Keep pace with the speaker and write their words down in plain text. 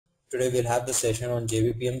Today we'll have the session on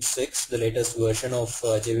JBPM 6, the latest version of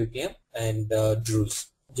JBPM and Drools.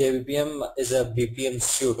 JBPM is a BPM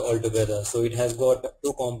suite altogether, so it has got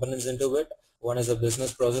two components into it. One is the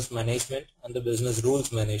business process management and the business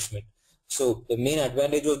rules management. So the main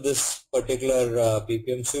advantage of this particular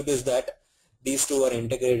BPM suite is that these two are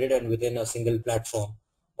integrated and within a single platform.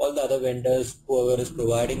 All the other vendors, whoever is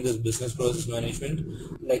providing this business process management,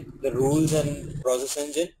 like the rules and process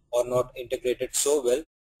engine, are not integrated so well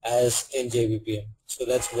as in JBPM. So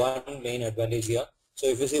that's one main advantage here. So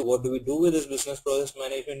if you see what do we do with this business process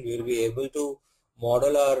management, we'll be able to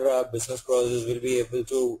model our business process, we'll be able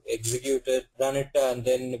to execute it, run it, and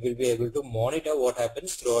then we'll be able to monitor what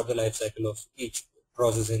happens throughout the life cycle of each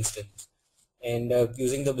process instance. And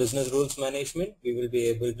using the business rules management, we will be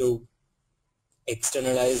able to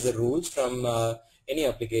externalize the rules from any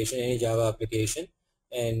application, any Java application,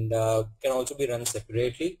 and can also be run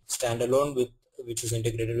separately, standalone, which is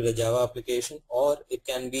integrated with a Java application, or it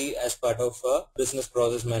can be as part of a business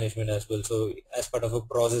process management as well. So as part of a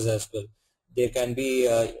process as well, there can be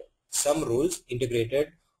some rules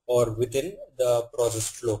integrated or within the process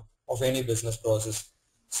flow of any business process.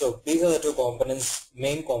 So these are the two components,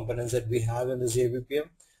 main components that we have in the JBPM.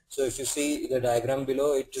 So if you see the diagram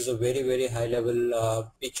below, it is a very high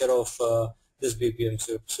level picture of this BPM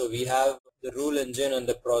suite. So we have the rule engine and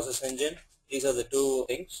the process engine. These are the two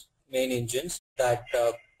things, main engines that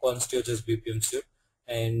constitute this BPM suite,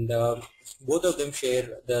 and both of them share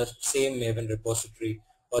the same Maven repository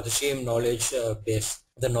or the same knowledge base.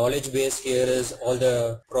 The knowledge base here is all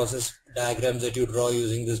the process diagrams that you draw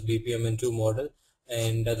using this BPM2 model,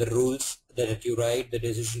 and the rules that you write, the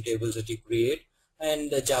decision tables that you create, and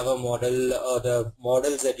the Java model or the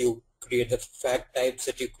models that you create, the fact types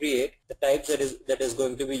that you create, the types that is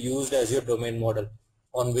going to be used as your domain model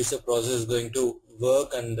on which the process is going to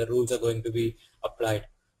work and the rules are going to be applied.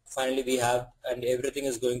 Finally, we have, and everything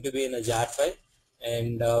is going to be in a jar file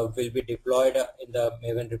and will be deployed in the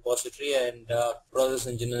Maven repository, and process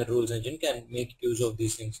engine and rules engine can make use of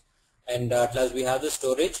these things. And at last we have the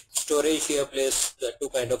storage. Storage here plays two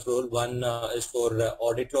kind of role. One is for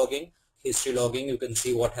audit logging, history logging. You can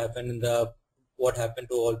see what happened to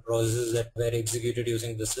all processes that were executed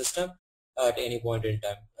using the system at any point in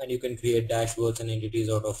time, and you can create dashboards and entities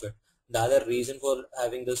out of it. The other reason for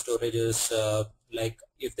having the storage is like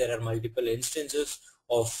if there are multiple instances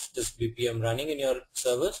of this BPM running in your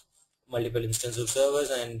servers, multiple instances of servers,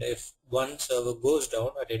 and if one server goes down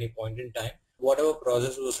at any point in time, whatever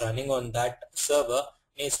process was running on that server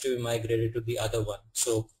needs to be migrated to the other one.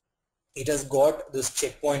 So it has got this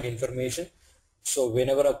checkpoint information. So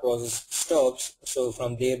whenever a process stops, so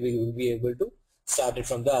from there we will be able to start it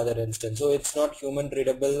from the other instance. So it's not human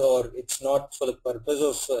readable, or it's not for the purpose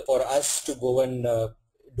of for us to go and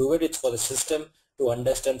do it. It's for the system to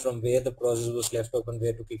understand from where the process was left open,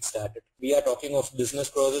 where to kickstart it. We are talking of business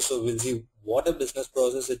process, so we'll see what a business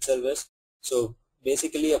process itself is. So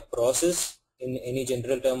basically a process, in any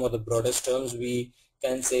general term or the broadest terms, we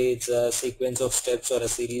can say it's a sequence of steps or a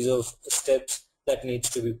series of steps that needs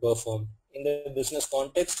to be performed. In the business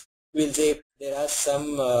context, we'll say there are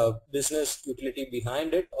some business utility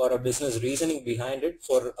behind it or a business reasoning behind it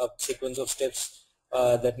for a sequence of steps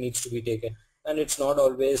that needs to be taken. And it's not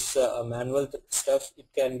always a manual stuff. It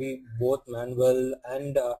can be both manual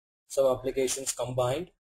and some applications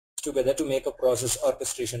combined together to make a process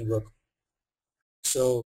orchestration work.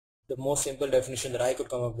 So the most simple definition that I could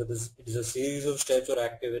come up with is it is a series of steps or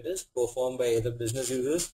activities performed by either business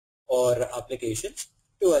users or applications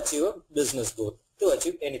to achieve a business goal, to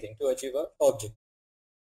achieve anything, to achieve an object.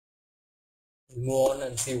 We'll move on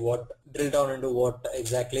and see drill down into what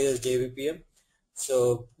exactly is JBPM.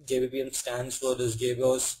 So JBPM stands for this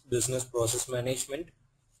JBoss Business Process Management.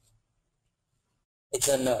 It's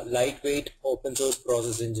a lightweight open source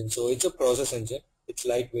process engine. So it's a process engine. It's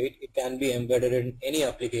lightweight. It can be embedded in any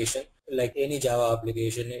application, like any Java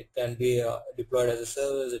application. It can be deployed as a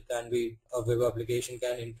service. It can be a web application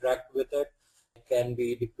can interact with it. It can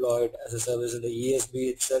be deployed as a service in the ESB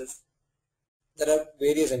itself. There are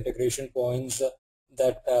various integration points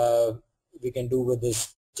that we can do with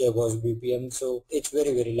this JBoss BPM. So it's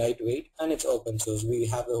very lightweight and it's open source. We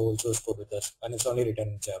have the whole source code with us, and it's only written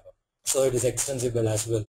in Java. So it is extensible as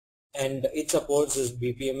well. And it supports this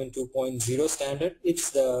BPM 2.0 standard.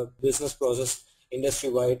 It's the business process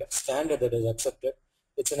industry-wide standard that is accepted.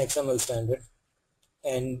 It's an XML standard,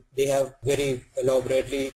 and they have very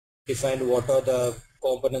elaborately defined what are the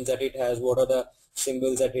components that it has, what are the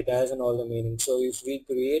symbols that it has, and all the meanings. So if we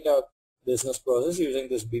create a business process using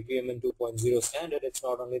this BPM 2.0 standard, it's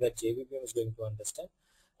not only that JBPM is going to understand,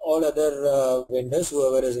 all other vendors,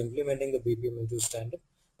 whoever is implementing the BPM2 standard,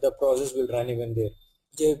 the process will run even there.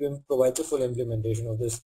 JBPM provides a full implementation of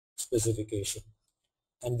this specification.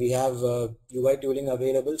 And we have UI tooling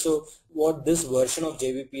available. So what this version of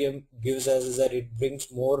JBPM gives us is that it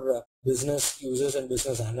brings more business users and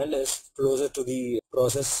business analysts closer to the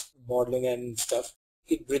process modeling and stuff.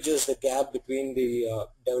 It bridges the gap between the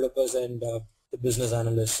developers and the business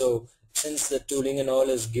analysts. So since the tooling and all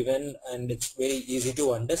is given and it's very easy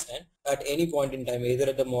to understand, at any point in time, either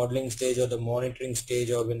at the modeling stage or the monitoring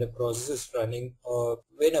stage or when the process is running or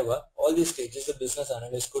whenever, all these stages the business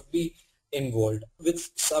analyst could be involved with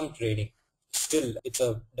some training. Still, it's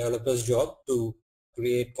a developer's job to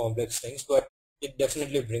create complex things, but it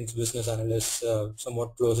definitely brings business analysts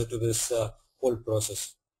somewhat closer to this whole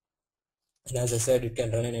process. And as I said, it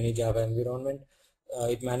can run in any Java environment.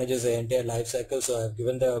 It manages the entire life cycle. So I've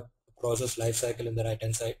given the process life cycle in the right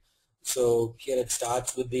hand side. So here it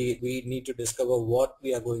starts with we need to discover what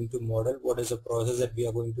we are going to model, what is the process that we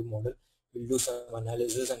are going to model. We'll do some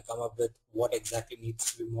analysis and come up with what exactly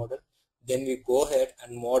needs to be modeled. Then we go ahead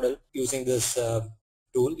and model using this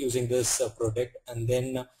tool, using this product, and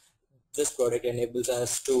then this product enables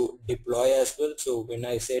us to deploy as well. So when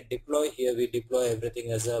I say deploy, here we deploy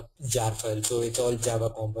everything as a jar file. So it's all Java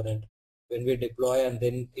component. When we deploy, and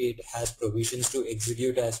then it has provisions to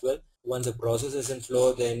execute as well. Once the process is in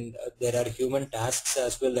flow, then there are human tasks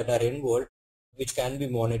as well that are involved, which can be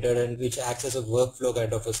monitored and which acts as a workflow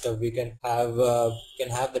kind of a stuff. We can have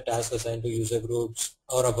the task assigned to user groups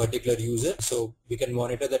or a particular user. So we can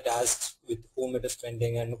monitor the tasks with whom it is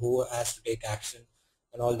pending and who has to take action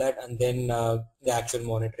and all that, and then the actual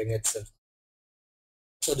monitoring itself.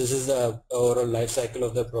 So this is the overall life cycle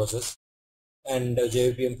of the process, and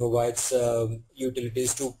JBPM provides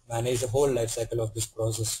utilities to manage the whole life cycle of this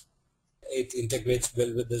process. It integrates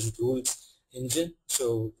well with this rules engine.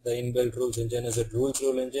 So the inbuilt rules engine is a rules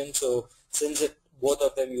rule engine. So since both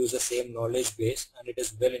of them use the same knowledge base and it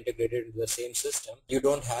is well integrated into the same system, you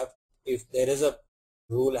don't have, if there is a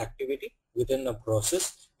rule activity within a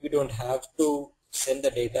process, you don't have to send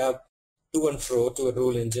the data to and fro to a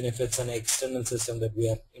rule engine if it's an external system that we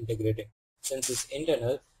are integrating. Since it's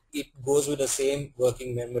internal, it goes with the same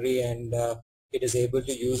working memory, and it is able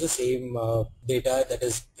to use the same data that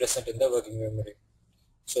is present in the working memory.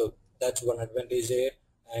 So that's one advantage there.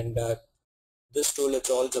 And this tool, it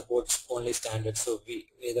all supports only standards. So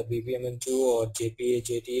either BPMN2 or JPA,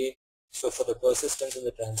 JTA. So for the persistence in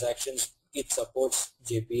the transactions, it supports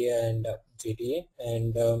JPA and JTA,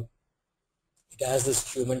 and it has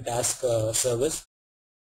this human task service,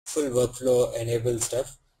 full workflow enabled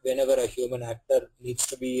stuff. Whenever a human actor needs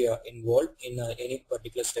to be involved in any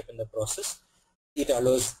particular step in the process, it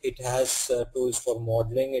has tools for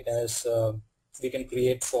modeling. It has, we can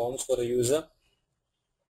create forms for the user,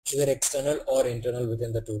 either external or internal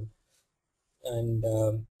within the tool.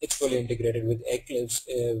 And it's fully integrated with Eclipse.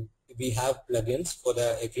 We have plugins for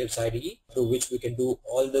the Eclipse IDE through which we can do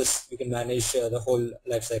all this. We can manage the whole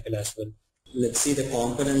life cycle as well. Let's see the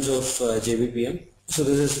components of JBPM. So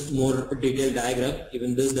this is more detailed diagram.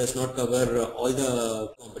 Even this does not cover all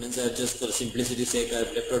the components. Just for simplicity's sake,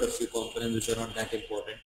 I've left out a few components which are not that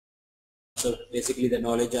important. So basically the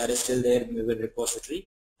knowledge jar is still there in the repository,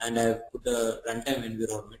 and I've put the runtime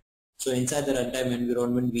environment. So inside the runtime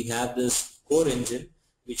environment, we have this core engine,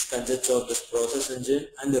 which consists of this process engine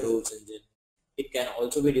and the rules engine. It can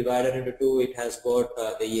also be divided into two. It has got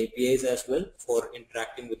the APIs as well for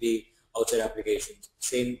interacting with the outside applications.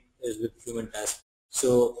 Same is with human tasks.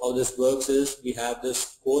 So how this works is we have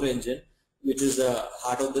this core engine, which is the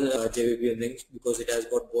heart of the JBPM things, because it has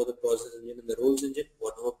got both the process engine and the rules engine.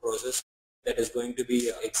 Whatever process that is going to be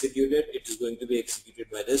executed, it is going to be executed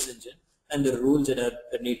by this engine, and the rules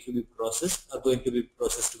that need to be processed are going to be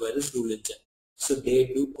processed by this rule engine. So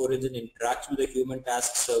core engine interacts with the human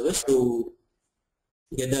task service to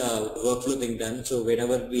get the workflow thing done. So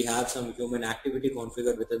whenever we have some human activity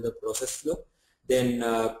configured within the process flow, then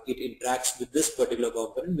it interacts with this particular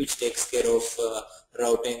component, which takes care of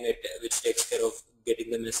routing it, which takes care of getting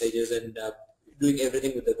the messages and doing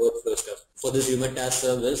everything with the workflow stuff. For this human task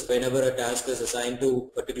service, whenever a task is assigned to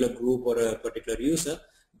a particular group or a particular user,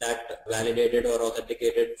 that validated or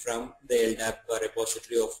authenticated from the LDAP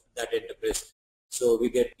repository of that enterprise. So we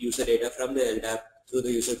get user data from the LDAP through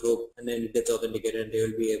the user group, and then it gets authenticated, and they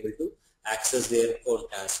will be able to access their own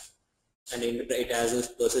task. And it has this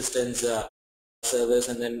persistence service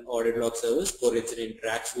and then audit log service. Core engine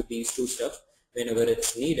interacts with these two stuff whenever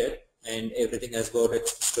it's needed, and everything has got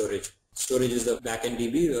its storage. Storage is the backend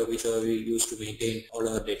DB which we use to maintain all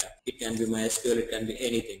our data. It can be MySQL, it can be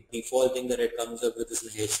anything. Default thing that it comes up with is an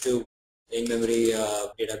H2. in-memory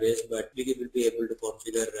database, but we will be able to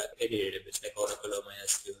configure any database like Oracle or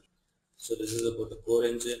MySQL. So this is about the core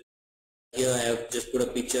engine. Here I have just put a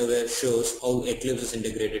picture where it shows how Eclipse is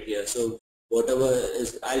integrated here. So whatever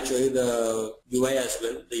is, I'll show you the UI as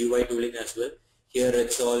well, the UI tooling as well. Here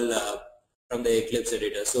it's all from the Eclipse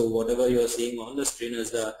editor. So whatever you are seeing on the screen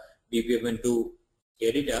is the BPMN2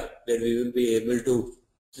 editor, where we will be able to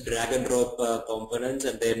drag and drop components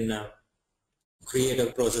and then create a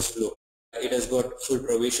process flow. It has got full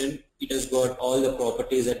provision. It has got all the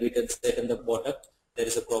properties that we can set in the bottom. There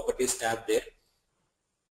is a properties tab there.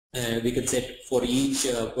 And we can set for each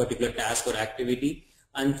particular task or activity,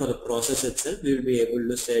 and for the process itself we will be able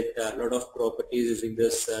to set a lot of properties using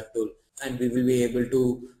this tool, and we will be able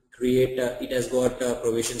to create it has got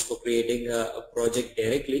provisions for creating a project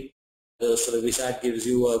directly. So the wizard gives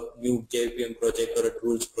you a new JBPM project or a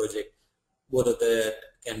Drools project. Both of that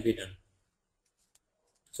can be done.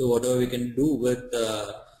 So whatever we can do with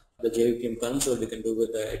the JBPM console, we can do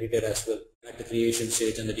with the editor as well at the creation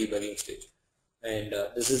stage and the debugging stage. And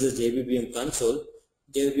this is a JBPM console.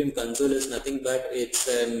 JBPM console is nothing but it's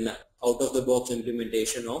an out-of-the-box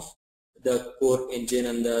implementation of the core engine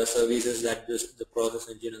and the services that the process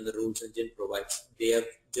engine and the rules engine provides. They have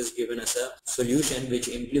just given us a solution which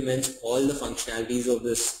implements all the functionalities of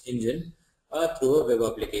this engine through a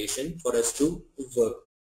web application for us to work.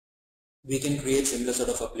 We can create similar sort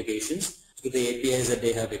of applications with the APIs that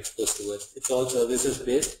they have exposed to us. It's all services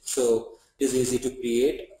based, so it is easy to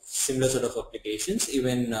create similar sort of applications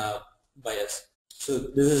even by us. So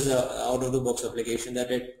this is an out-of-the-box application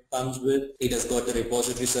that it comes with. It has got the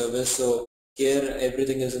repository service. So here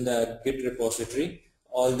everything is in the Git repository.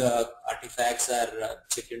 All the artifacts are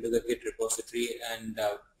checked into the Git repository, and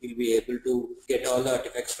we'll be able to get all the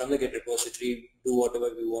artifacts from the Git repository, do whatever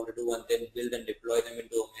we want to do, and then build and deploy them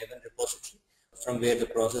into a Maven repository from where the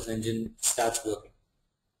process engine starts working.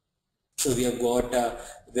 So we have got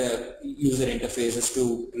the user interfaces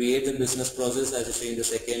to create the business process, as you see in the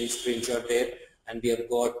second screenshot there, and we have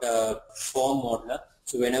got a form modeler.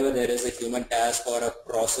 So whenever there is a human task or a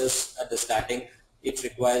process at the starting, it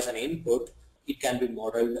requires an input. It can be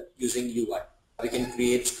modeled using UI. We can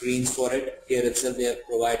create screens for it. Here itself they have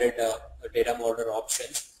provided a data modeler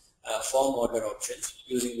options, form modeler options,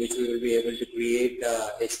 using which we will be able to create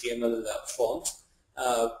HTML forms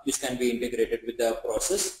which can be integrated with the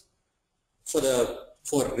process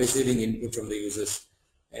for receiving input from the users.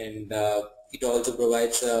 And it also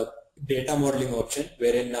provides a data modeling option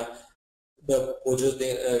wherein the poses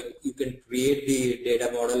you can create the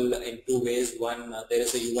data model in two ways. One, there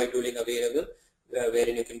is a UI tooling available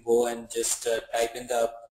wherein you can go and just type in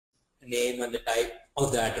the name and the type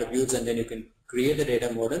of the attributes, and then you can create the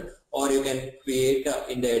data model, or you can create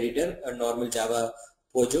in the editor a normal Java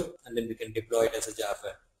Pojo, and then we can deploy it as a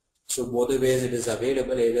Java. So both the ways it is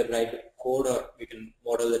available, either write code or we can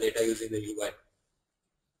model the data using the UI.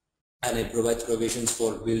 And it provides provisions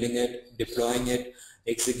for building it, deploying it,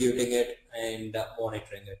 executing it, and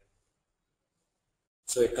monitoring it.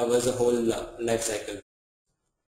 So it covers the whole life cycle.